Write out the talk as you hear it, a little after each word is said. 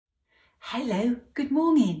Hello, good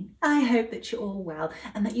morning. I hope that you're all well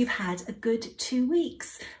and that you've had a good 2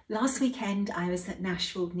 weeks. Last weekend I was at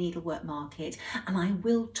Nashville Needlework Market and I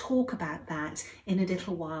will talk about that in a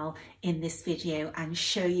little while in this video and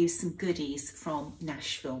show you some goodies from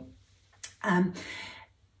Nashville.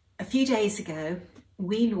 A few days ago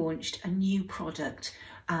we launched a new product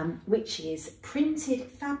which is printed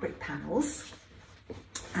fabric panels.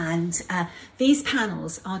 And these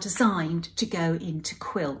panels are designed to go into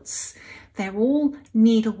quilts. They're all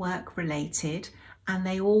needlework related and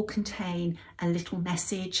they all contain a little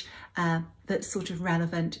message that's sort of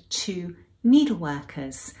relevant to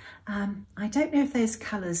needleworkers. I don't know if those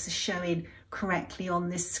colours are showing correctly on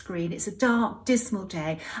this screen. It's a dark, dismal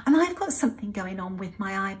day and I've got something going on with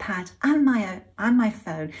my iPad and my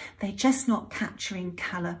phone. They're just not capturing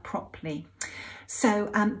colour properly.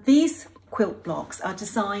 So these quilt blocks are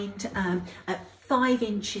designed at 5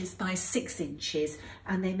 inches by 6 inches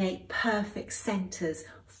and they make perfect centres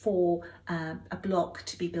for a block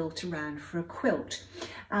to be built around for a quilt.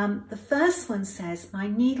 The first one says, "My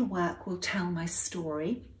needlework will tell my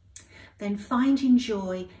story." Then finding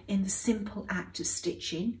joy in the simple act of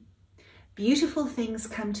stitching. Beautiful things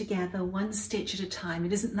come together one stitch at a time,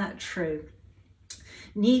 and isn't that true?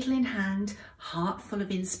 Needle in hand, heart full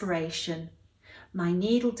of inspiration. My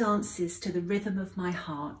needle dances to the rhythm of my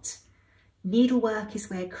heart. Needlework is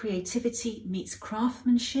where creativity meets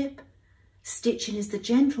craftsmanship. Stitching is the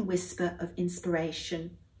gentle whisper of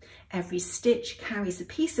inspiration. Every stitch carries a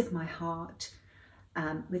piece of my heart.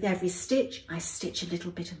 With every stitch, I stitch a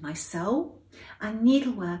little bit of my soul. And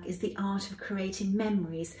needlework is the art of creating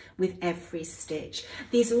memories with every stitch.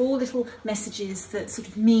 These are all little messages that sort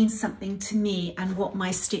of mean something to me and what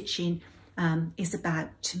my stitching is about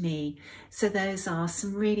to me. So those are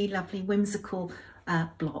some really lovely whimsical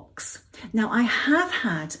blocks. Now I have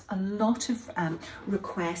had a lot of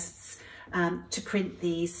requests to print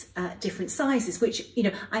these different sizes, which, you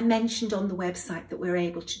know, I mentioned on the website that we're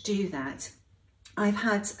able to do that. I've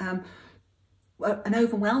had an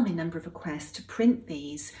overwhelming number of requests to print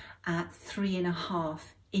these at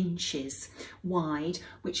 3.5 inches wide,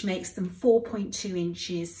 which makes them 4.2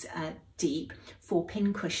 inches deep for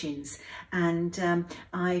pin cushions. And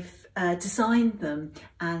I've designed them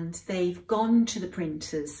and they've gone to the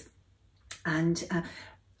printers, and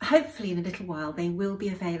hopefully in a little while they will be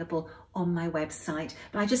available on my website.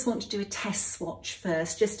 But I just want to do a test swatch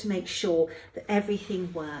first, just to make sure that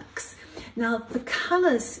everything works. Now the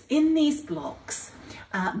colours in these blocks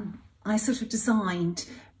I sort of designed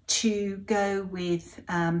to go with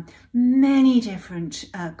many different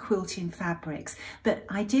quilting fabrics, but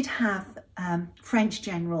I did have French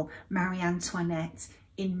General Marie Antoinette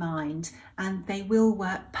in mind, and they will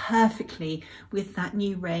work perfectly with that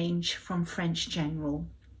new range from French General.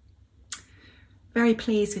 Very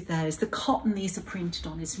pleased with those. The cotton these are printed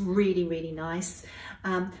on is really, really nice.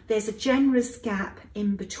 There's a generous gap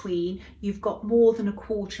in between. You've got more than a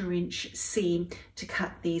 1/4 inch seam to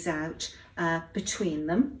cut these out between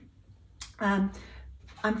them.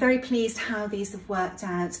 I'm very pleased how these have worked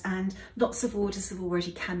out, and lots of orders have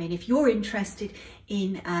already come in. If you're interested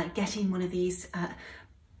in getting one of these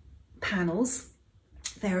panels,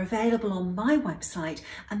 they're available on my website,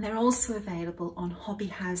 and they're also available on Hobby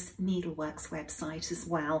House Needleworks website as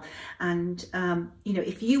well. And you know,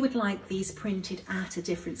 if you would like these printed at a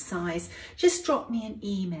different size, just drop me an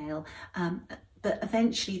email. But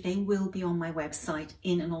eventually they will be on my website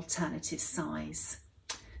in an alternative size.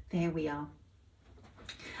 There we are.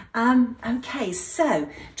 Okay, so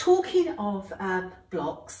talking of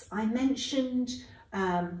blocks, I mentioned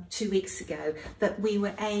 2 weeks ago that we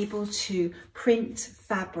were able to print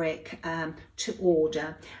fabric to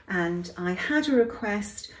order, and I had a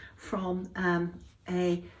request from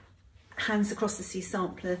a Hands Across the Sea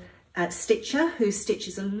sampler stitcher who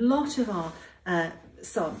stitches a lot of our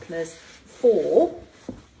samplers for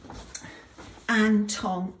Anne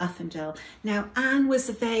Tong Uffendale. Now Anne was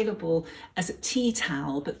available as a tea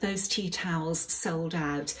towel, but those tea towels sold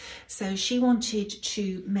out. So she wanted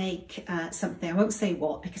to make something, I won't say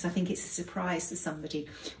what because I think it's a surprise to somebody,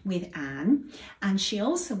 with Anne. And she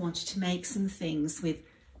also wanted to make some things with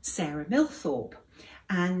Sarah Milthorpe.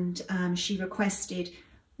 And she requested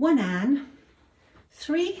 1 Anne,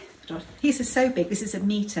 3, these are so big, this is 1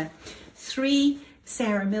 metre, 3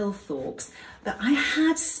 Sarah Milthorpes, but I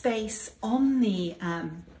had space on the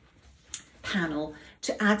panel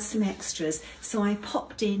to add some extras, so I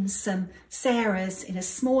popped in some Sarahs in a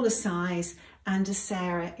smaller size and a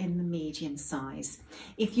Sarah in the medium size.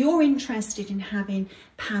 If you're interested in having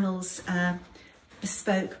panels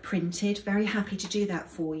bespoke printed. Very happy to do that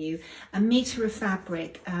for you. A metre of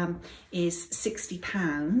fabric is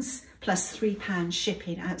 £60 plus £3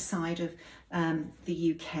 shipping outside of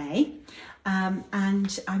the UK.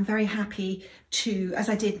 And I'm very happy to, as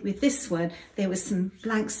I did with this one, there were some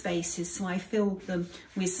blank spaces, so I filled them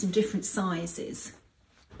with some different sizes.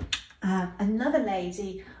 Another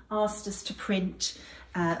lady asked us to print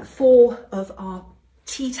 4 of our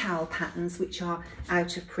tea towel patterns, which are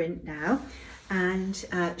out of print now, and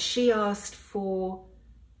she asked for,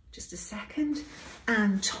 just a second,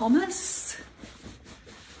 Anne Thomas,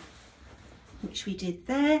 which we did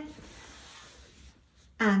there,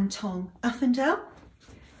 Anne Tong Uffendale,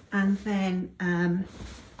 and then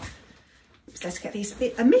let's get these.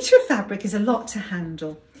 A metre of fabric is a lot to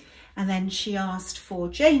handle, and then she asked for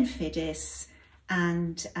Jane Fiddis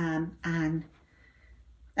and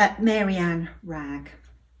Mary Ann Ragg.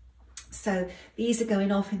 So these are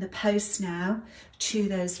going off in the post now to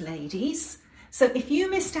those ladies. So if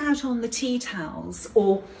you missed out on the tea towels,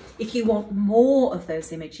 or if you want more of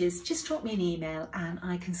those images, just drop me an email and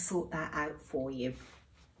I can sort that out for you.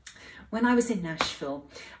 When I was in Nashville,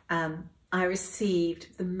 I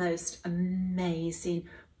received the most amazing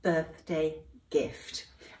birthday gift,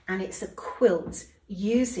 and it's a quilt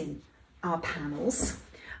using our panels.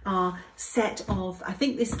 Our set of, I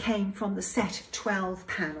think this came from the set of 12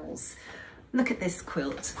 panels. Look at this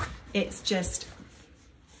quilt. It's just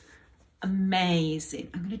amazing.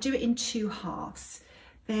 I'm going to do it in 2 halves.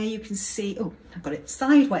 There you can see, oh, I've got it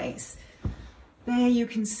sideways. There you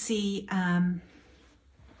can see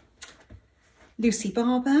Lucy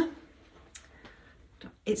Barber.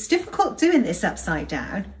 It's difficult doing this upside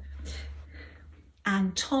down.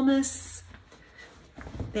 Anne Thomas.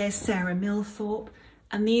 There's Sarah Milthorpe.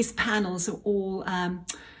 And these panels are all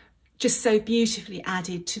just so beautifully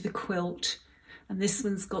added to the quilt. And this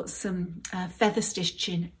one's got some feather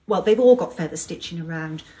stitching. Well, they've all got feather stitching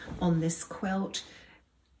around on this quilt.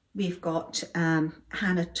 We've got Hannah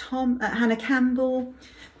Campbell.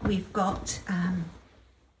 We've got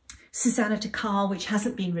Susanna de Carl, which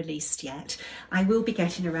hasn't been released yet. I will be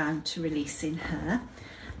getting around to releasing her.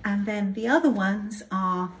 And then the other ones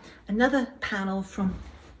are another panel from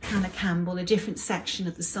Hannah Campbell, a different section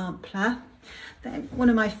of the sampler. Then one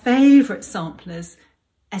of my favourite samplers,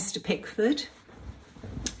 Esther Pickford.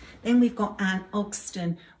 Then we've got Anne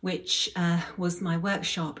Ogston, which was my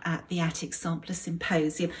workshop at the Attic Sampler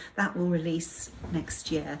Symposium. That will release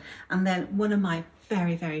next year. And then one of my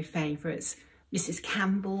very, very favourites, Mrs.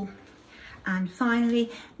 Campbell. And finally,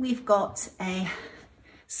 we've got a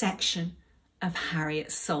section of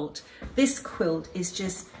Harriet Salt. This quilt is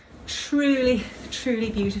just truly,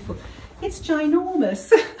 truly beautiful. It's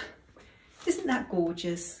ginormous. Isn't that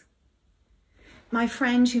gorgeous? My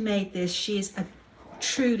friend who made this, she is a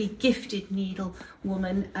truly gifted needle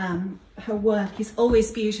woman. Her work is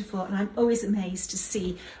always beautiful, and I'm always amazed to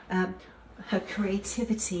see her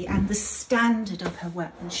creativity and the standard of her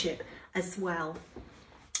workmanship as well.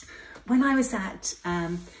 When I was at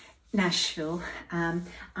Nashville,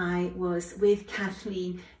 I was with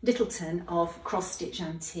Kathleen Littleton of Cross Stitch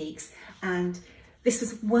Antiques, and this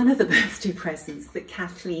was one of the birthday presents that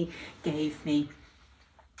Kathleen gave me.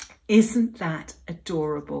 Isn't that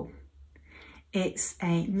adorable? It's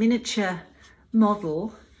a miniature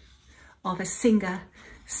model of a Singer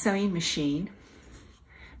sewing machine,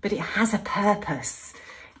 but it has a purpose.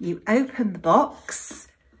 You open the box.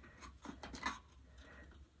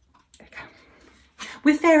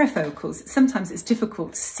 With varifocals, sometimes it's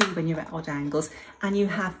difficult to see when you're at odd angles, and you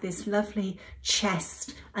have this lovely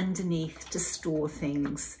chest underneath to store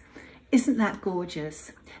things. Isn't that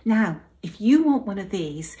gorgeous? Now, if you want one of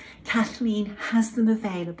these, Kathleen has them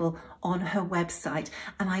available on her website,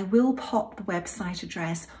 and I will pop the website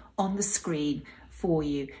address on the screen for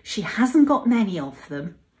you. She hasn't got many of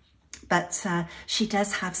them, but she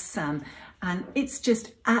does have some. And it's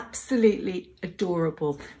just absolutely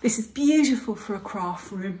adorable. This is beautiful for a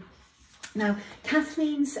craft room. Now,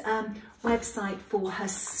 Kathleen's website for her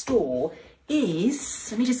store is,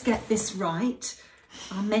 let me just get this right,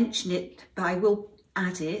 I'll mention it, but I will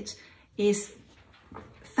add it, is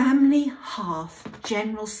Family Hearth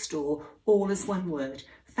General Store, all as one word,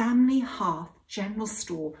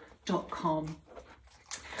 familyhearthgeneralstore.com.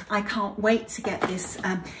 I can't wait to get this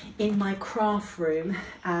in my craft room.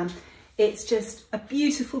 It's just a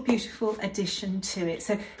beautiful, beautiful addition to it.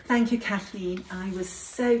 So thank you, Kathleen. I was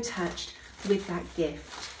so touched with that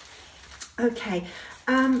gift. Okay,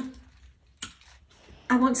 I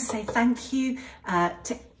want to say thank you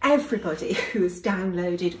to everybody who's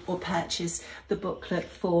downloaded or purchased the booklet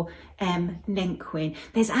for Nenquin.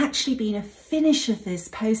 There's actually been a finish of this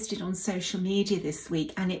posted on social media this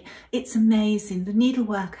week, and it's amazing. The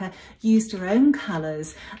needleworker used her own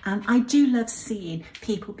colours, and I do love seeing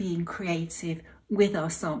people being creative with our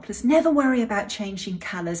samplers. Never worry about changing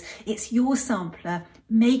colours. It's your sampler,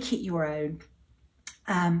 make it your own.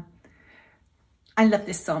 I love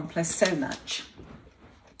this sampler so much.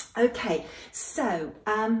 Okay, so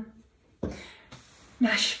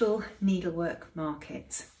Nashville Needlework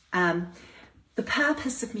Market. The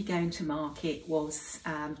purpose of me going to market was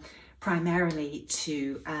primarily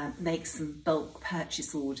to make some bulk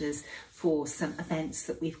purchase orders for some events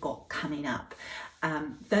that we've got coming up.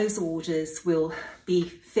 Those orders will be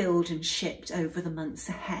filled and shipped over the months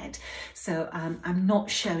ahead, so I'm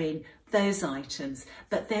not showing those items,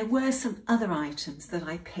 but there were some other items that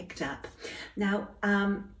I picked up. Now,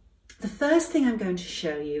 the first thing I'm going to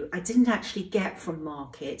show you, I didn't actually get from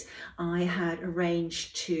market. I had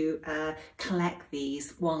arranged to collect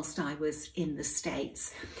these whilst I was in the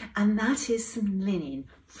States, and that is some linen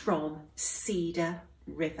from Cedar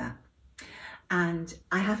River. And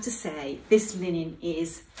I have to say, this linen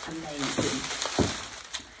is amazing.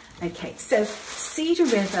 Okay, so Cedar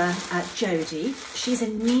River, Jodie, she's a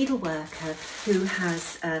needleworker who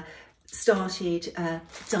has started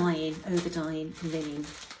overdyeing linen.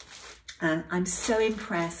 And I'm so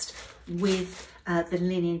impressed with the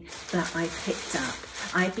linen that I picked up.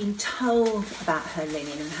 I've been told about her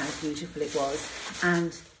linen and how beautiful it was,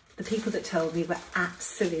 and the people that told me were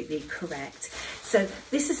absolutely correct. So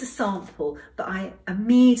this is a sample, but I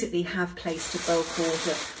immediately have placed a bulk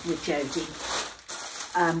order with Jodie.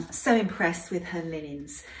 So impressed with her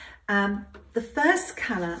linens. The first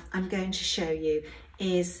colour I'm going to show you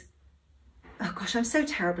is, oh gosh, I'm so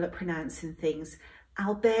terrible at pronouncing things.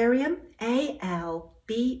 Albarium, A-L-B-A-R-I-U-M,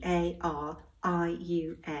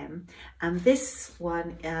 and this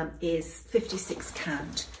one is 56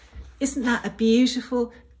 count. Isn't that a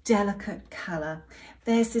beautiful, delicate colour?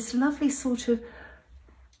 There's this lovely sort of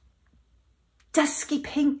dusky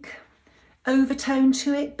pink overtone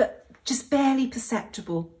to it, but just barely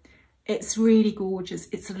perceptible. It's really gorgeous.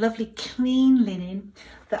 It's a lovely clean linen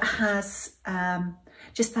that has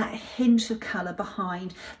just that hint of colour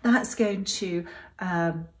behind. That's going to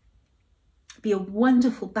be a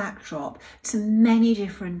wonderful backdrop to many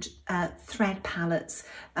different thread palettes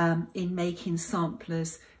in making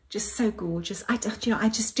samplers. Just so gorgeous. I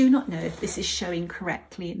just do not know if this is showing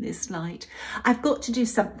correctly in this light. I've got to do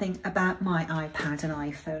something about my iPad and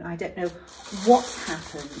iPhone. I don't know what's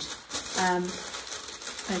happened.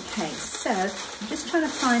 Okay, so I'm just trying to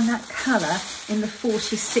find that colour in the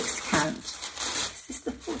 46 count. Is this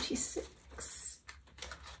the 46?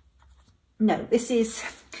 No, this is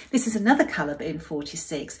another colour but in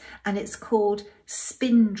 46, and it's called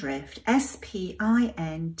Spindrift, S-P-I-N-D-R-I-F-T,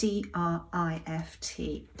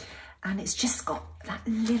 and it's just got that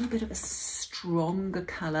little bit of a stronger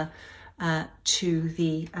colour to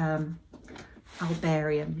the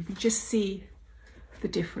Albarium. You can just see the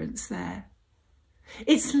difference there.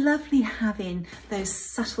 It's lovely having those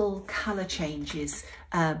subtle colour changes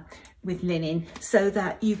with linen so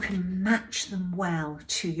that you can match them well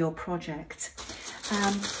to your project.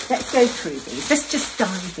 Let's go through these. Let's just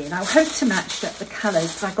dive in. I hope to match up the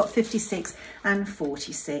colours because I've got 56 and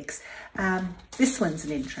 46. This one's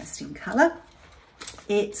an interesting colour.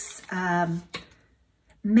 It's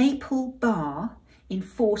Maple Bar in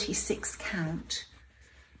 46 count.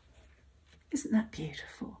 Isn't that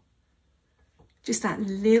beautiful? Just that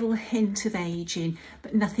little hint of ageing,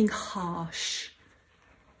 but nothing harsh.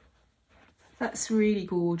 That's really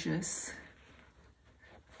gorgeous.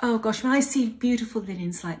 Oh gosh, when I see beautiful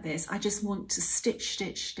linens like this, I just want to stitch,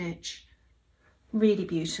 stitch, stitch. Really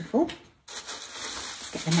beautiful. Let's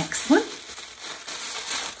get the next one.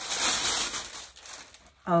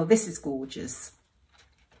 Oh, this is gorgeous.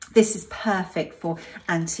 This is perfect for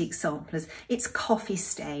antique samplers. It's Coffee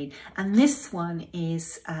Stain, and this one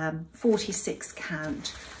is 46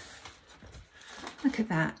 count. Look at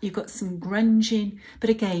that. You've got some grunging, but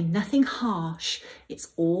again, nothing harsh. It's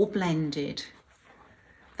all blended.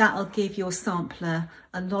 That'll give your sampler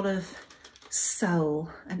a lot of soul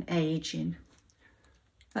and ageing.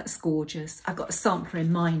 That's gorgeous. I've got a sampler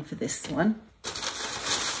in mind for this one.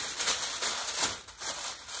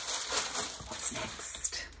 What's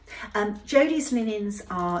next? Jodie's linens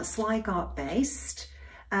are Zweigart based.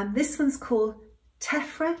 This one's called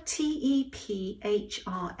Tephra, T-E-P-H-R-A,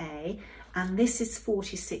 and this is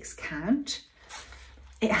 46 count.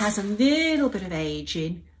 It has a little bit of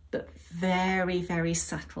ageing, but very, very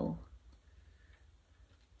subtle.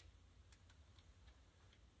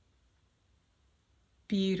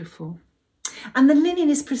 Beautiful. And the linen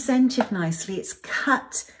is presented nicely. It's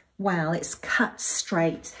cut well, it's cut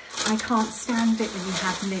straight. I can't stand it when you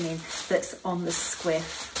have linen that's on the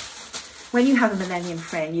squiff. When you have a millennium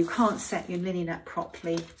frame, you can't set your linen up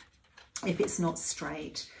properly if it's not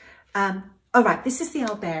straight. All right, this is the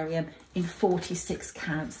Albarium in 46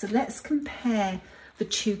 count. So let's compare the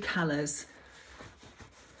two colours.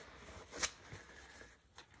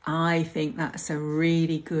 I think that's a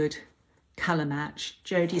really good colour match.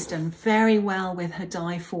 Jodie's done very well with her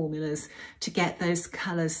dye formulas to get those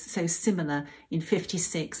colours so similar in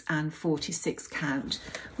 56 and 46 count.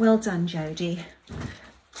 Well done, Jodie.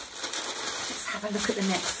 Let's have a look at the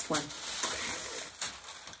next one.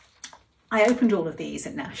 I opened all of these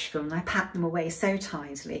at Nashville and I packed them away so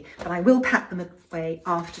tidily, but I will pack them away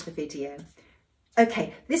after the video.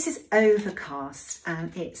 Okay, this is Overcast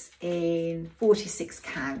and it's in 46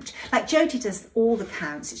 count. Like Jodie does all the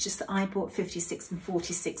counts, it's just that I bought 56 and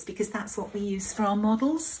 46 because that's what we use for our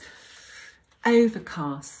models.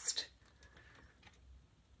 Overcast.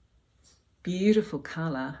 Beautiful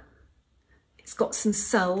colour. It's got some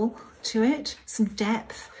soul to it, some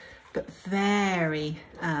depth, but very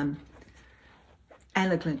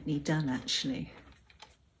elegantly done actually.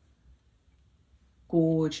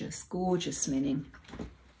 Gorgeous, gorgeous linen.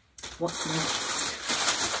 What's next?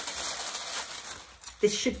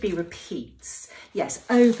 This should be repeats. Yes,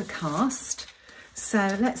 Overcast.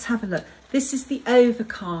 So let's have a look. This is the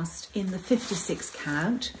Overcast in the 56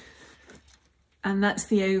 count. And that's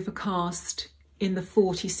the Overcast in the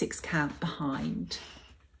 46 count behind.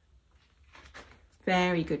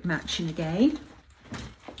 Very good matching again.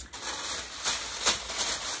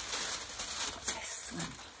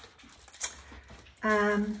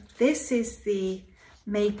 This is the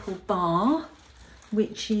Maple Bar,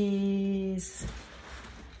 which is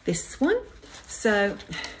this one. So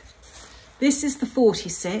this is the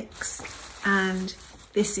 46 and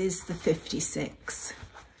this is the 56.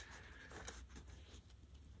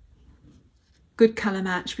 Good colour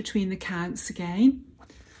match between the counts again.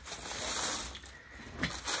 I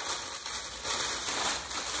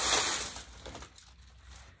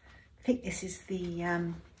think this is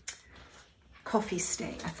the coffee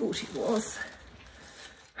stain. I thought it was.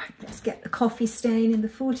 Right, let's get the coffee stain in the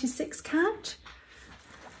 46 count.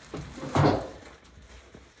 Oh,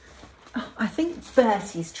 I think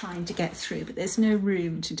Bertie's trying to get through, but there's no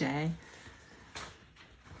room today.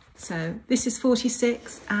 So this is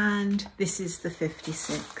 46 and this is the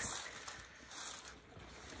 56.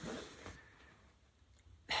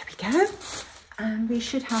 There we go. And we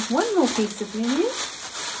should have one more piece of linen,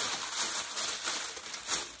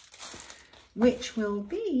 which will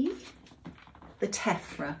be the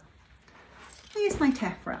tephra. Here's my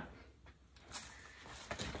tephra.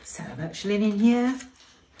 So much linen here.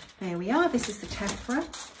 There we are, this is the tephra.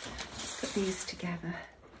 Let's put these together.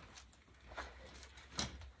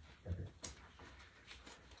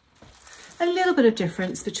 A little bit of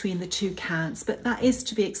difference between the two counts, but that is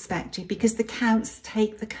to be expected because the counts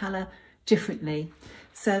take the colour differently.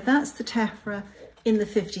 So that's the tephra in the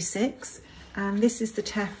 56 and this is the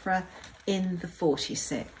tephra in the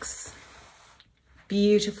 46.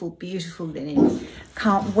 Beautiful, beautiful linen.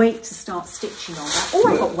 Can't wait to start stitching on that. Oh,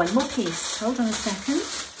 I've got one more piece. Hold on a second.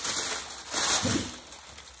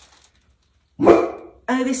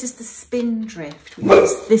 Oh, this is the Spindrift, which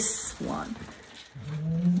is this one.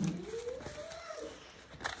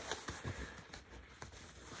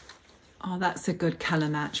 Oh, that's a good colour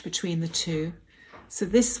match between the two. So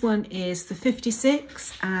this one is the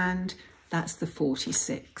 56 and that's the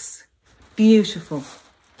 46. Beautiful.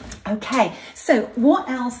 Okay, so what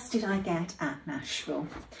else did I get at Nashville?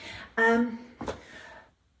 There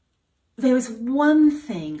was one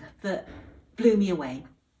thing that blew me away.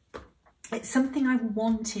 It's something I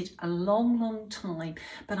wanted a long, long time,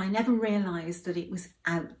 but I never realised that it was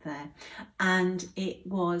out there. And it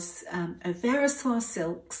was a Vera Soie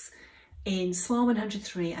silks in Soie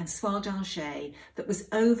 103 and Soie d'Alger that was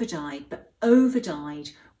overdyed, but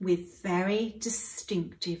overdyed with very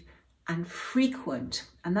distinctive and frequent,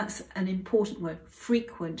 and that's an important word,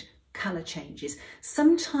 frequent colour changes.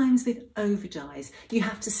 Sometimes with overdyes, you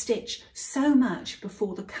have to stitch so much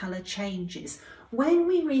before the colour changes. When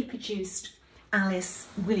we reproduced Alice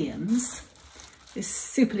Williams, this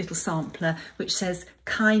super little sampler, which says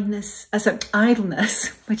idleness,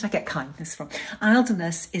 where did I get kindness from?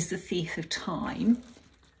 Idleness is the thief of time.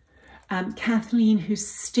 Kathleen, who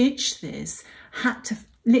stitched this, had to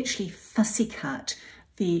literally fussy cut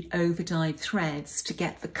the overdyed threads to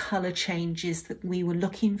get the colour changes that we were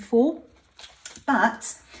looking for.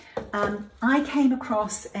 But I came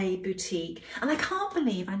across a boutique, and I can't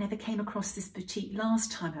believe I never came across this boutique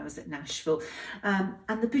last time I was at Nashville.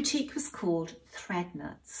 And the boutique was called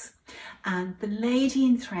Threadnuts. And the lady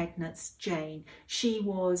in Threadnuts, Jane, she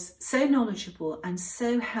was so knowledgeable and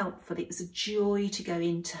so helpful. It was a joy to go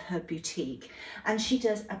into her boutique. And she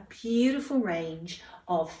does a beautiful range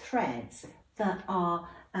of threads that are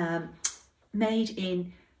made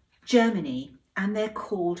in Germany, and they're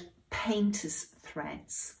called painter's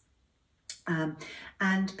threads.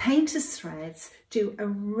 And painter's threads do a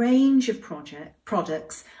range of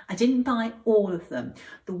products. I didn't buy all of them.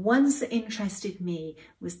 The ones that interested me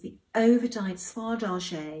was the overdyed soie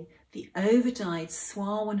d'Alger, the overdyed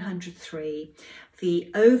soie 103,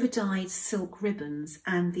 the overdyed silk ribbons,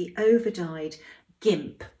 and the overdyed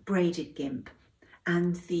gimp, braided gimp,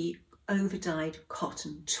 and the overdyed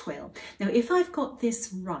cotton twill. Now, if I've got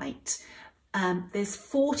this right, there's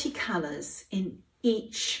 40 colours in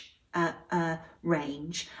each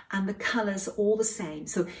range, and the colours are all the same.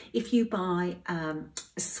 So if you buy a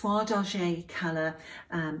soie d'Alger colour,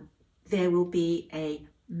 there will be a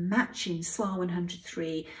matching soie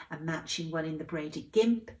 103, a matching one in the braided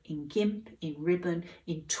gimp, in ribbon,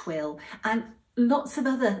 in twill, and lots of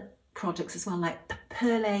other products as well, like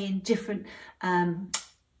perlé in different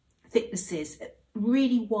thicknesses,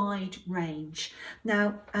 really wide range.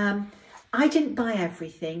 Now, I didn't buy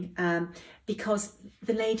everything because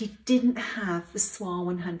the lady didn't have the soie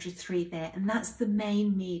 103 there, and that's the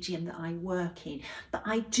main medium that I work in. But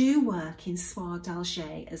I do work in soie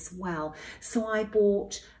d'Alger as well. So I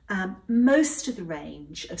bought most of the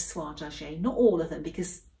range of soie d'Alger, not all of them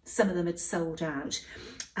because some of them had sold out.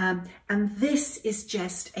 And this is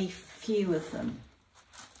just a few of them.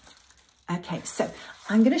 Okay, so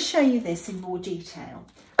I'm going to show you this in more detail.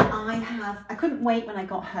 I couldn't wait when I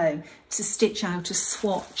got home to stitch out a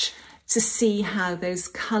swatch to see how those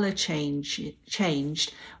colour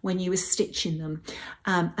changed when you were stitching them.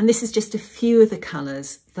 And this is just a few of the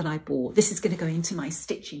colours that I bought. This is going to go into my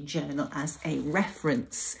stitching journal as a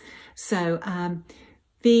reference. So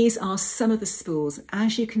these are some of the spools.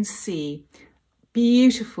 As you can see,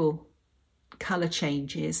 beautiful colour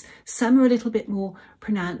changes. Some are a little bit more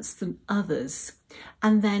pronounced than others.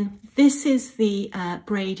 And then this is the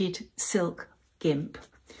braided silk gimp,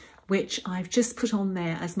 which I've just put on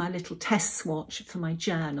there as my little test swatch for my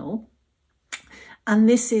journal. And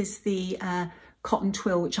this is the cotton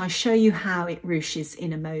twill, which I show you how it ruches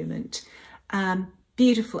in a moment.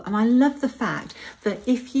 Beautiful. And I love the fact that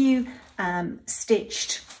if you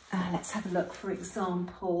stitched, let's have a look, for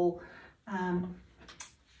example,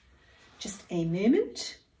 just a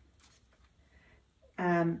moment,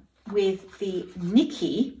 with the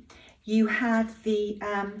Nikki, you have the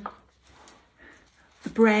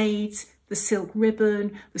braids, the silk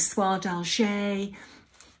ribbon, the soie d'Alger,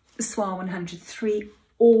 the soie 103,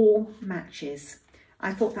 all matches.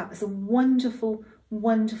 I thought that was a wonderful,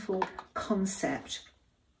 wonderful concept.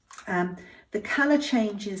 The colour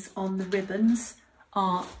changes on the ribbons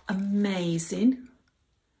are amazing,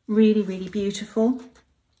 really, really beautiful.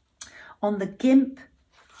 On the gimp,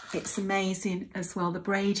 it's amazing as well, the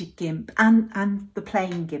braided gimp and the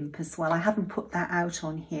plain gimp as well. I haven't put that out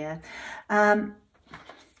on here.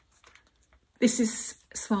 This is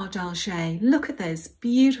soie d'Alger. Look at those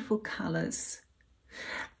beautiful colours.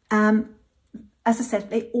 As I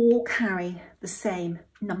said, they all carry the same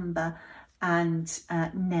number and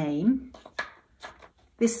name.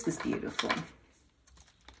 This was beautiful.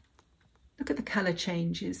 Look at the colour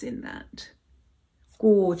changes in that.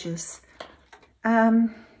 Gorgeous.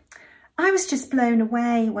 I was just blown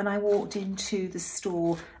away when I walked into the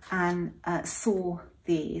store and saw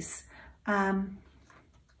these.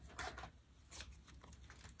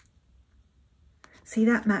 See,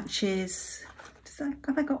 that matches.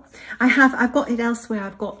 I've got it elsewhere.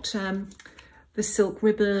 I've got the silk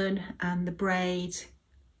ribbon and the braid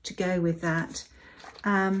to go with that.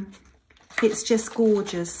 It's just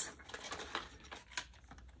gorgeous.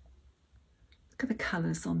 Look at the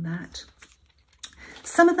colours on that.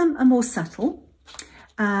 Some of them are more subtle,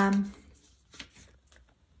 but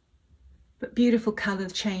beautiful colour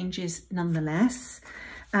changes nonetheless.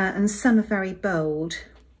 And some are very bold.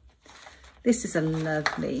 This is a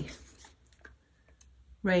lovely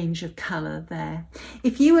range of colour there.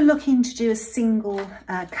 If you were looking to do a single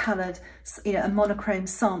coloured, a monochrome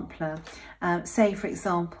sampler, say for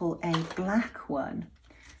example a black one,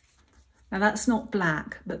 now that's not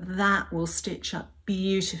black, but that will stitch up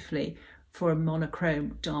beautifully for a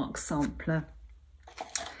monochrome dark sampler.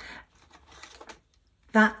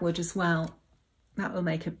 That would as well, that will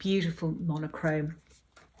make a beautiful monochrome.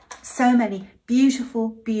 So so many beautiful,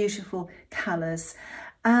 beautiful colours.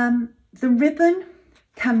 The ribbon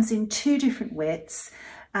comes in 2 different widths.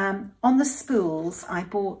 On the spools, I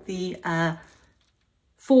bought the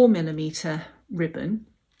 4mm ribbon,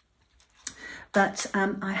 but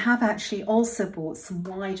I have actually also bought some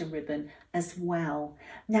wider ribbon as well.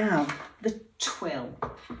 Now, the twill,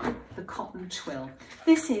 the cotton twill.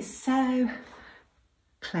 This is so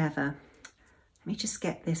clever. Let me just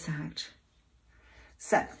get this out.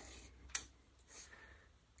 So,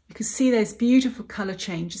 you can see those beautiful colour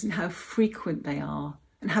changes and how frequent they are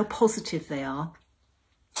and how positive they are.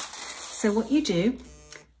 So what you do,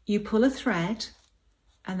 you pull a thread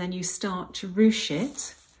and then you start to ruche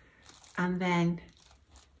it, and then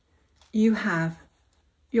you have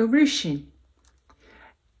your ruching.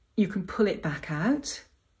 You can pull it back out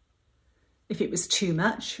if it was too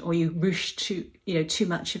much, or you ruched too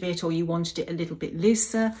much of it, or you wanted it a little bit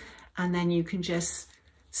looser, and then you can just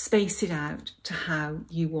space it out to how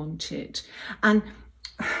you want it. And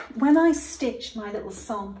when I stitched my little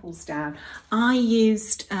samples down, I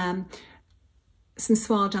used some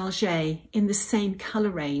soie d'Alger in the same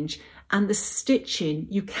colour range, and the stitching,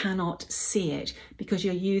 you cannot see it because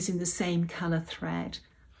you're using the same colour thread.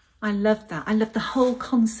 I love that. I love the whole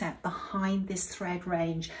concept behind this thread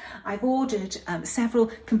range. I've ordered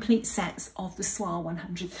several complete sets of the Soie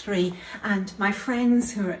 103, and my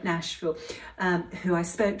friends who are at Nashville, who I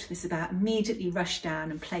spoke to this about, immediately rushed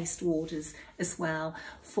down and placed orders as well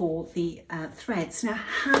for the threads. Now,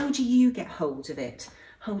 how do you get hold of it?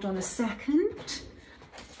 Hold on a second.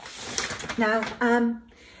 Now,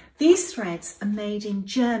 these threads are made in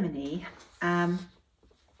Germany, and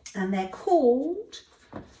they're called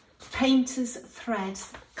Painter's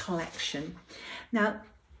Threads Collection. Now,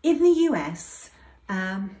 in the US,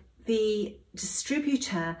 the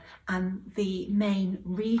distributor and the main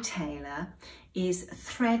retailer is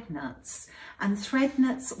Threadnuts, and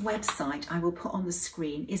Threadnuts' website, I will put on the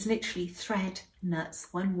screen, is literally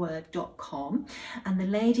threadnuts.com, and the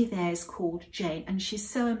lady there is called Jane, and she's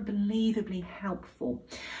so unbelievably helpful.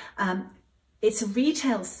 It's a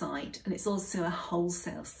retail site and it's also a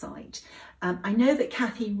wholesale site. I know that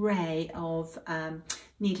Kathy Ray of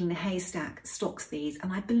Needle in a Haystack stocks these,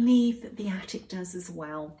 and I believe that the Attic does as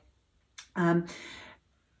well.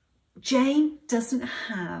 Jane doesn't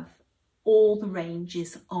have all the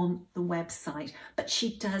ranges on the website, but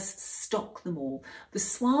she does stock them all. The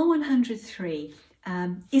Soie 103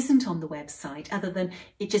 isn't on the website, other than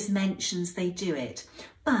it just mentions they do it.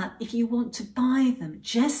 But if you want to buy them,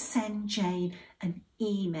 just send Jane an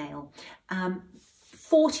email.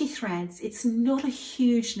 40 threads, it's not a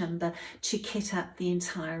huge number to kit up the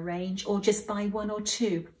entire range, or just buy 1 or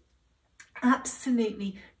 2.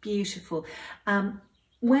 Absolutely beautiful.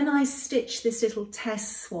 When I stitched this little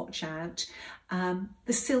test swatch out,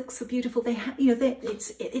 the silks were beautiful. They have,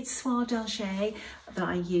 it's Soie d'Alger that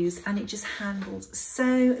I use, and it just handles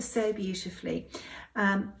so beautifully.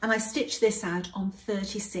 And I stitched this out on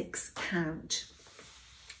 36 count.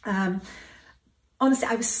 Honestly,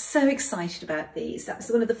 I was so excited about these. That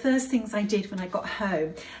was one of the first things I did when I got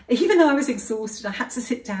home. Even though I was exhausted, I had to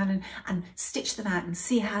sit down and stitch them out and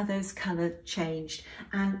see how those colours changed.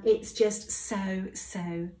 And it's just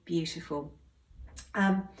so beautiful.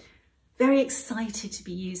 Very excited to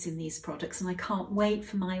be using these products, and I can't wait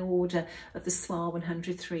for my order of the Soie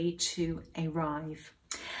 103 to arrive.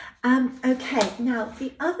 Okay, now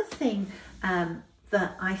the other thing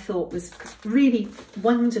that I thought was really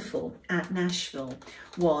wonderful at Nashville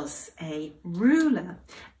was a ruler,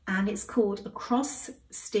 and it's called a Cross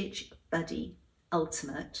Stitch Buddy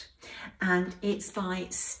Ultimate, and it's by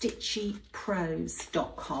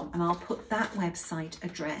stitchypros.com, and I'll put that website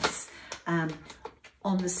address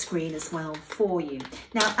on the screen as well for you.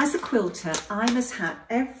 Now, as a quilter, I must have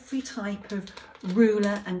every type of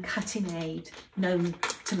ruler and cutting aid known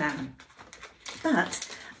to man, but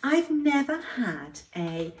I've never had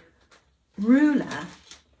a ruler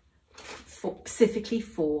specifically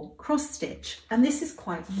for cross stitch, and this is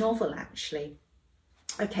quite novel actually.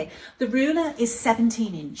 Okay, the ruler is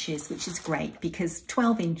 17 inches, which is great because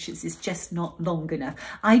 12 inches is just not long enough.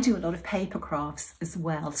 I do a lot of paper crafts as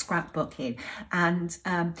well, scrapbooking, and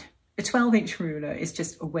a 12-inch ruler is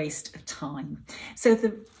just a waste of time. So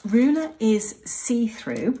the ruler is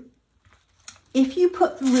see-through. If you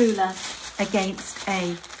put the ruler against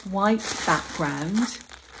a white background,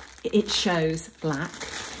 it shows black,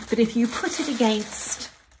 but if you put it against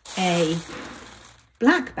a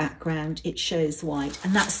black background, it shows white,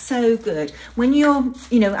 and that's so good. When you're,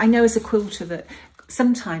 I know as a quilter that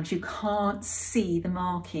sometimes you can't see the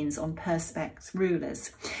markings on Perspex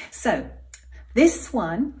rulers. So this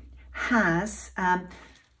one has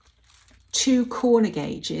 2 corner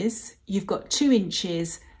gauges. You've got 2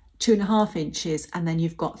 inches, 2.5 inches, and then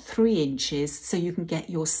you've got 3 inches, so you can get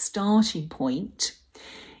your starting point.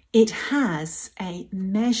 It has a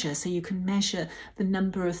measure, so you can measure the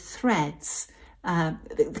number of threads,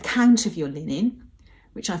 the count of your linen,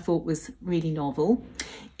 which I thought was really novel.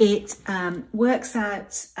 It works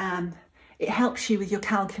out, it helps you with your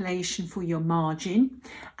calculation for your margin,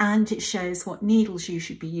 and it shows what needles you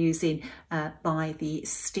should be using by the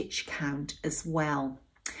stitch count as well.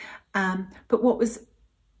 But what was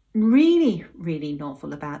really, really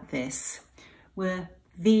novel about this were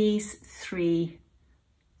these 3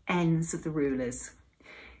 ends of the rulers.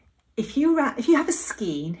 If you have a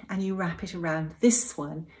skein and you wrap it around this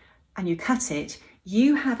one and you cut it,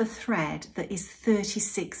 you have a thread that is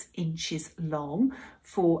 36 inches long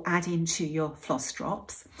for adding to your floss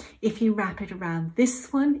drops. If you wrap it around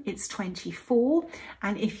this one, it's 24,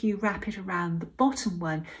 and if you wrap it around the bottom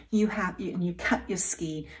one, you cut your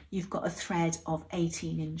skein, you've got a thread of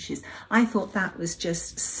 18 inches. I thought that was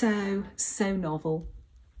just so novel.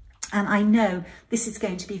 And I know this is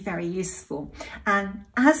going to be very useful. And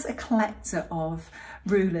as a collector of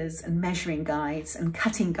rulers and measuring guides and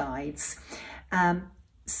cutting guides,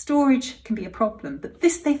 storage can be a problem, but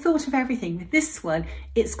they thought of everything. With this one,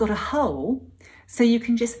 it's got a hole, so you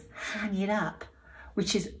can just hang it up,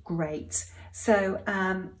 which is great. So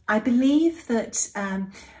I believe that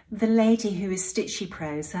the lady who is Stitchy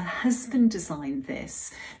Pros, her husband designed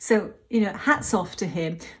this. So, you know, hats off to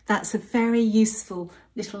him. That's a very useful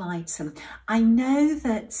little item. I know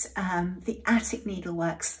that the Attic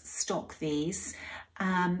Needleworks stock these,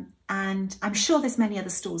 and I'm sure there's many other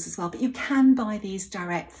stores as well, but you can buy these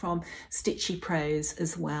direct from Stitchy Pros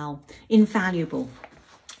as well. Invaluable.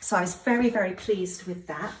 So I was very, very pleased with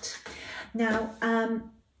that. Now,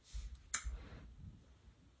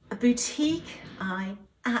 a boutique I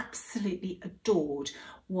absolutely adored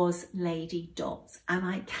was Lady Dots, and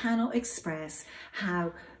I cannot express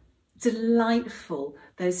how delightful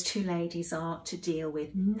those 2 ladies are to deal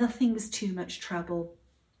with. Nothing was too much trouble.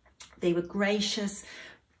 They were gracious,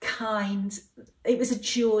 kind. It was a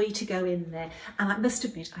joy to go in there, and I must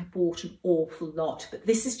admit I bought an awful lot, but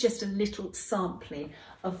this is just a little sampling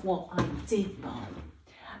of what I did buy.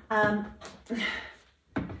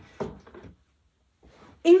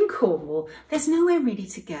 In Cornwall, there's nowhere really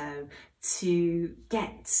to go to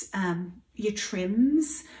get your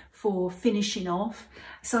trims for finishing off.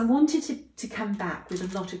 So I wanted to come back with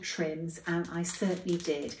a lot of trims, and I certainly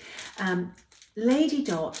did. Lady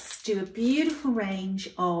Dots do a beautiful range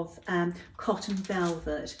of cotton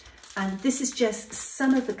velvet, and this is just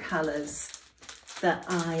some of the colours that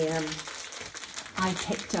I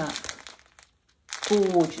picked up.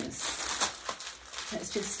 Gorgeous.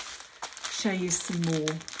 Let's just show you some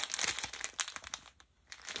more.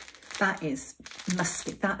 That is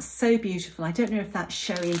musket. That's so beautiful. I don't know if that's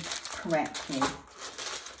showing correctly.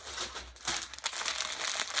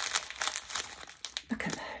 Look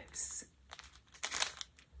at those.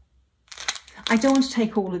 I don't want to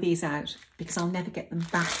take all of these out because I'll never get them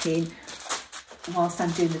back in whilst I'm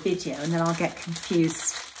doing the video, and then I'll get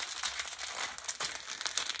confused.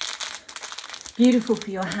 Beautiful for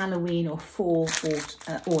your Halloween or fall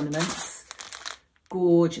ornaments.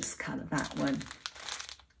 Gorgeous colour, that one.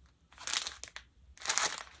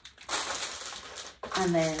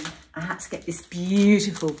 And then I had to get this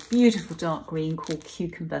beautiful, beautiful dark green called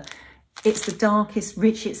Cucumber. It's the darkest,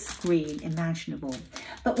 richest green imaginable.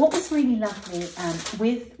 But what was really lovely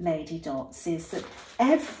with Lady Dots is that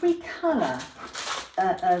every colour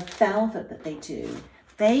of velvet that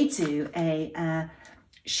they do a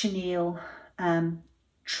chenille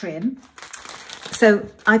trim. So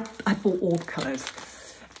I bought all the colours,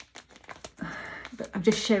 but I'm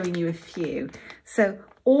just showing you a few. So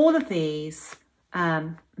all of these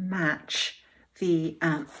match the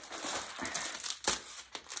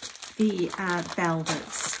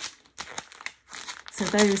velvets. So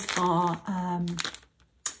those are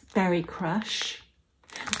Berry Crush.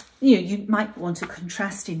 You know, you might want a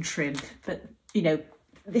contrasting trim, but you know,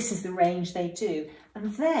 this is the range they do.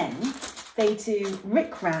 And then they do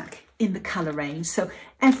Ric Rac in the colour range. So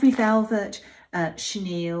every velvet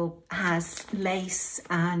chenille has lace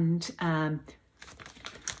and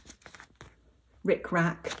Ric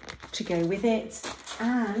Rac to go with it,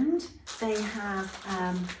 and they have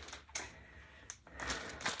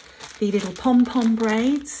the little pom-pom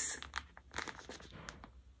braids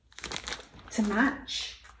to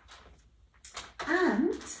match,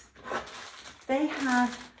 and they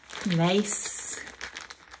have lace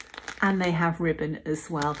and they have ribbon as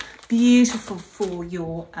well. Beautiful for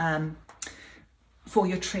your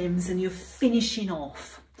trims and your finishing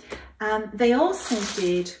off. They also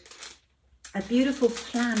did a beautiful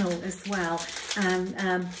flannel as well.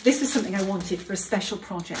 And this was something I wanted for a special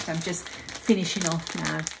project. I'm just finishing off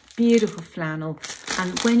now. Beautiful flannel.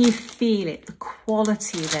 And when you feel it, the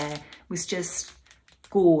quality there was just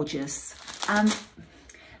gorgeous.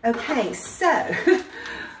 Okay, so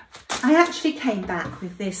I actually came back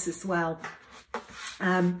with this as well.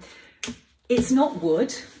 It's not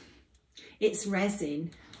wood, it's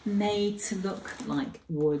resin made to look like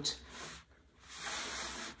wood.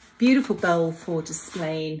 Beautiful bowl for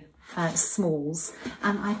displaying smalls.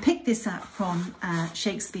 I picked this up from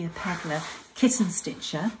Shakespeare Peddler Kitten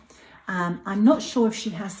Stitcher. I'm not sure if she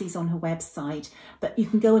has these on her website, but you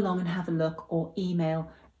can go along and have a look or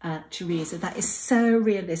email Teresa. That is so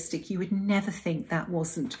realistic. You would never think that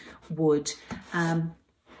wasn't wood.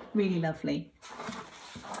 Really lovely.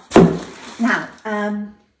 Now,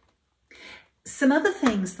 some other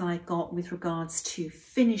things that I got with regards to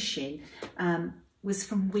finishing was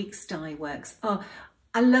from Weeks Dye Works. Oh,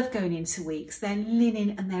 I love going into Weeks. Their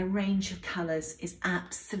linen and their range of colours is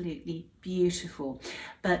absolutely beautiful.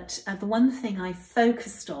 But the one thing I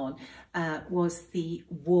focused on was the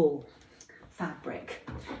wool fabric.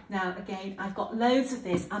 Now, again, I've got loads of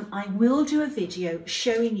this. I will do a video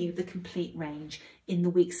showing you the complete range in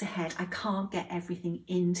the weeks ahead. I can't get everything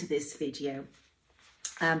into this video.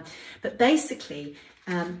 But basically,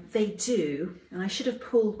 they do, and I should have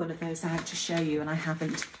pulled one of those out to show you, and I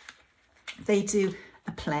haven't. They do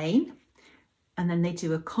a plain, and then they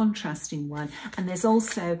do a contrasting one, and there's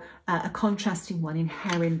also a contrasting one in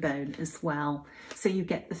herringbone as well. So you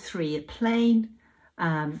get the three: a plain,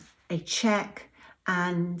 a check,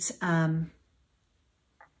 and a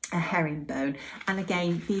herringbone. And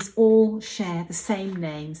again, these all share the same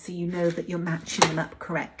name, so you know that you're matching them up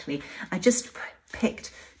correctly. I just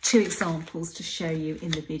picked two examples to show you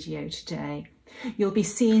in the video today. You'll be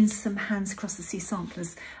seeing some Hands Across the Sea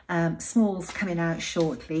samplers smalls coming out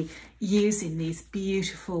shortly using these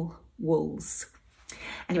beautiful wools.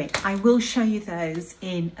 Anyway, I will show you those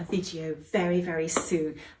in a video very, very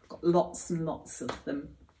soon. I've got lots and lots of them.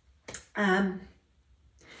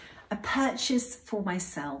 A purchase for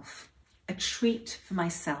myself, a treat for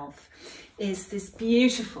myself, is this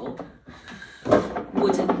beautiful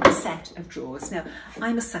wooden set of drawers. Now,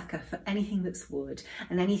 I'm a sucker for anything that's wood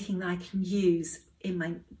and anything that I can use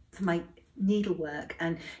in for my needlework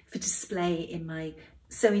and for display in my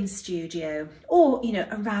sewing studio, or, you know,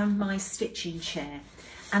 around my stitching chair.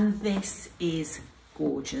 And this is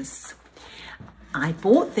gorgeous. I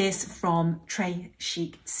bought this from Très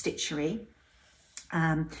Chic Stitchery.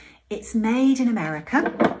 It's made in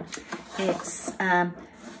America. It's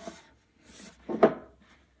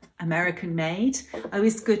American made.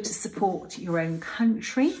 Always good to support your own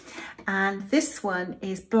country. And this one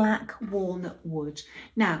is black walnut wood.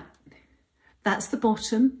 Now, that's the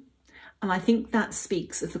bottom, and I think that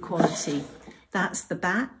speaks of the quality. That's the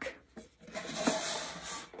back.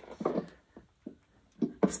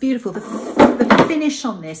 It's beautiful. The finish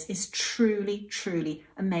on this is truly, truly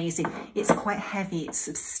amazing. It's quite heavy, it's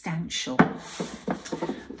substantial.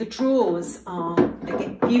 The drawers are,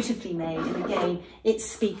 again, beautifully made, and again, it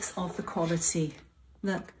speaks of the quality.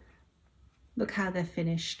 Look how they're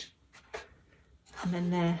finished. And then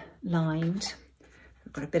they're lined.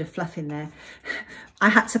 I've got a bit of fluff in there. I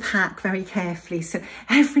had to pack very carefully, so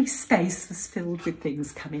every space was filled with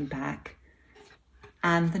things coming back.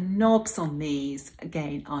 And the knobs on these,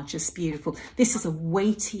 again, are just beautiful. This is a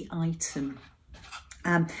weighty item.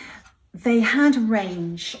 They had a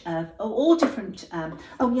range of all different,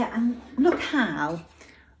 oh yeah, and look how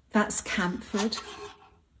that's chamfered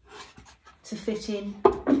to fit in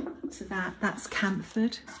to that. That's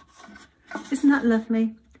chamfered. Isn't that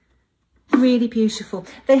lovely? Really beautiful.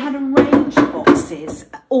 They had a range of boxes,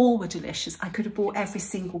 all were delicious. I could have bought every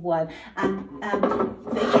single one, and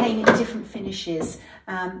they came in different finishes.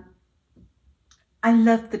 I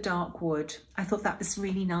loved the dark wood. I thought that was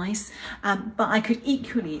really nice, but I could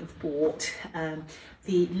equally have bought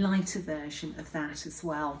the lighter version of that as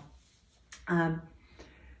well. In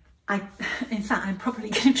fact, I'm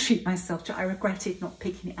probably going to treat myself to it. I regretted not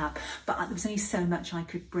picking it up, but there was only so much I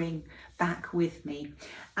could bring back with me.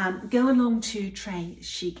 Go along to Très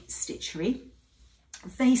Chic Stitchery.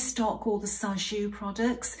 They stock all the Sajou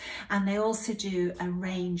products, and they also do a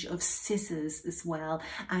range of scissors as well,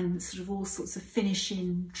 and sort of all sorts of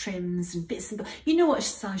finishing trims and bits and bobs. You know what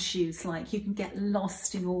Sajou's like. You can get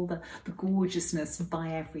lost in all the gorgeousness and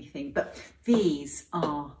buy everything, but these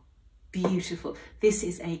are beautiful. This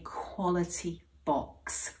is a quality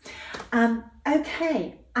box.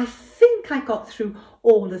 Okay, I think I got through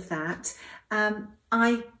all of that.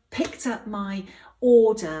 I picked up my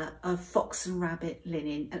order of fox and rabbit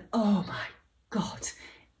linen, and oh my God,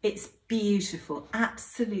 it's beautiful,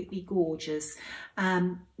 absolutely gorgeous,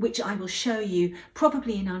 which I will show you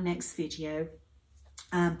probably in our next video.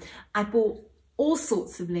 I bought all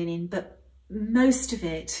sorts of linen, but most of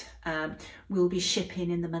it will be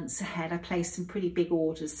shipping in the months ahead. I placed some pretty big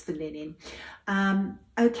orders for linen.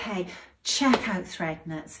 Okay, check out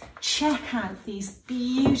Threadnuts, check out these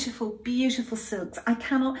beautiful, beautiful silks. I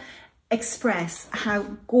cannot express how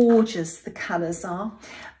gorgeous the colours are.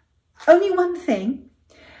 Only one thing,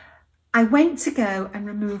 I went to go and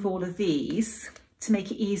remove all of these to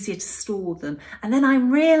make it easier to store them, and then I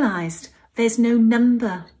realised there's no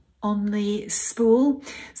number on the spool.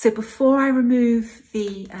 So before I remove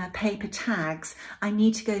the paper tags, I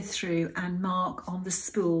need to go through and mark on the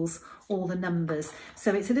spools all the numbers.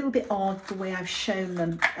 So it's a little bit odd the way I've shown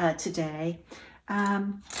them today.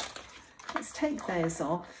 Let's take those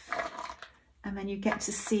off, and then you get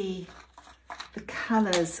to see the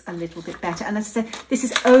colours a little bit better. And as I said, this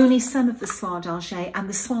is only some of the Soie d'Alger, and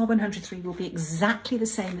the Soie 103 will be exactly the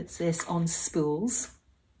same as this on spools.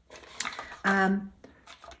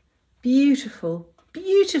 Beautiful,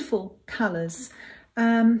 beautiful colours.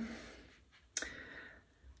 Oh,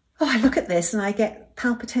 I look at this and I get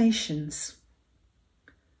palpitations.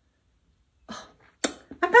 Oh,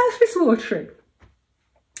 my mouth is watering.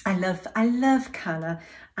 I love colour,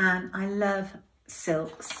 and I love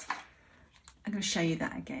silks. I'm going to show you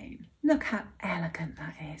that again. Look how elegant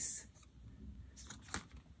that is.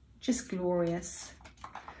 Just glorious.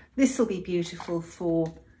 This will be beautiful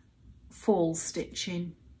for fall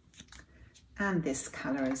stitching, and this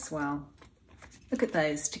colour as well. Look at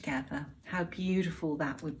those together. How beautiful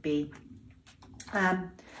that would be.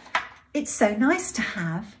 It's so nice to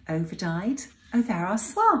have over-dyed Overa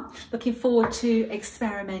Soie. Looking forward to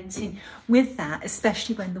experimenting with that,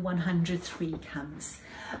 especially when the 103 comes.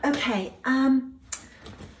 Okay,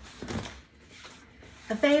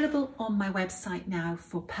 available on my website now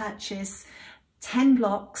for purchase, 10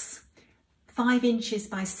 blocks, 5 inches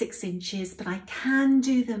by 6 inches, but I can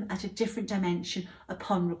do them at a different dimension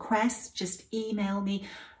upon request. Just email me.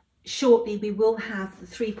 Shortly we will have the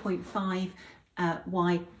 3.5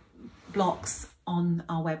 wide blocks on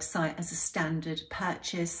our website as a standard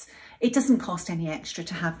purchase. It doesn't cost any extra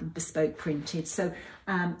to have them bespoke printed. So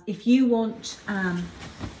if you want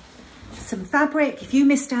some fabric, if you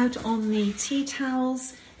missed out on the tea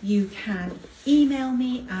towels, you can email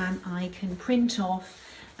me and I can print off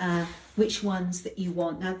which ones that you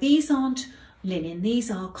want. Now these aren't linen,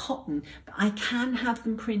 these are cotton, but I can have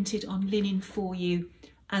them printed on linen for you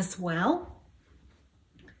as well.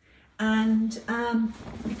 And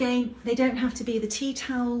again, they don't have to be the tea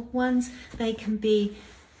towel ones. They can be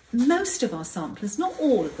most of our samplers, not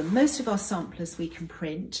all of them, most of our samplers we can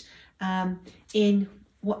print in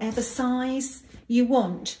whatever size you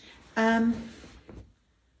want. There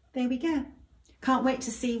we go. Can't wait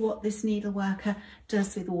to see what this needleworker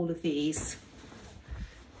does with all of these.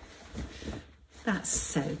 That's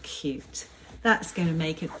so cute. That's going to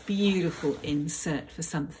make a beautiful insert for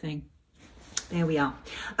something. There we are.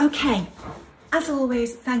 Okay, as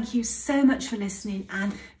always, thank you so much for listening,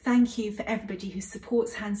 and thank you for everybody who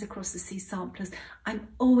supports Hands Across the Sea Samplers. I'm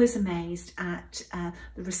always amazed at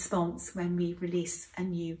the response when we release a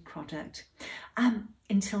new product.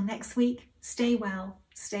 Until next week, stay well,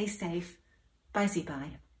 stay safe.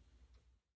 Bye-bye.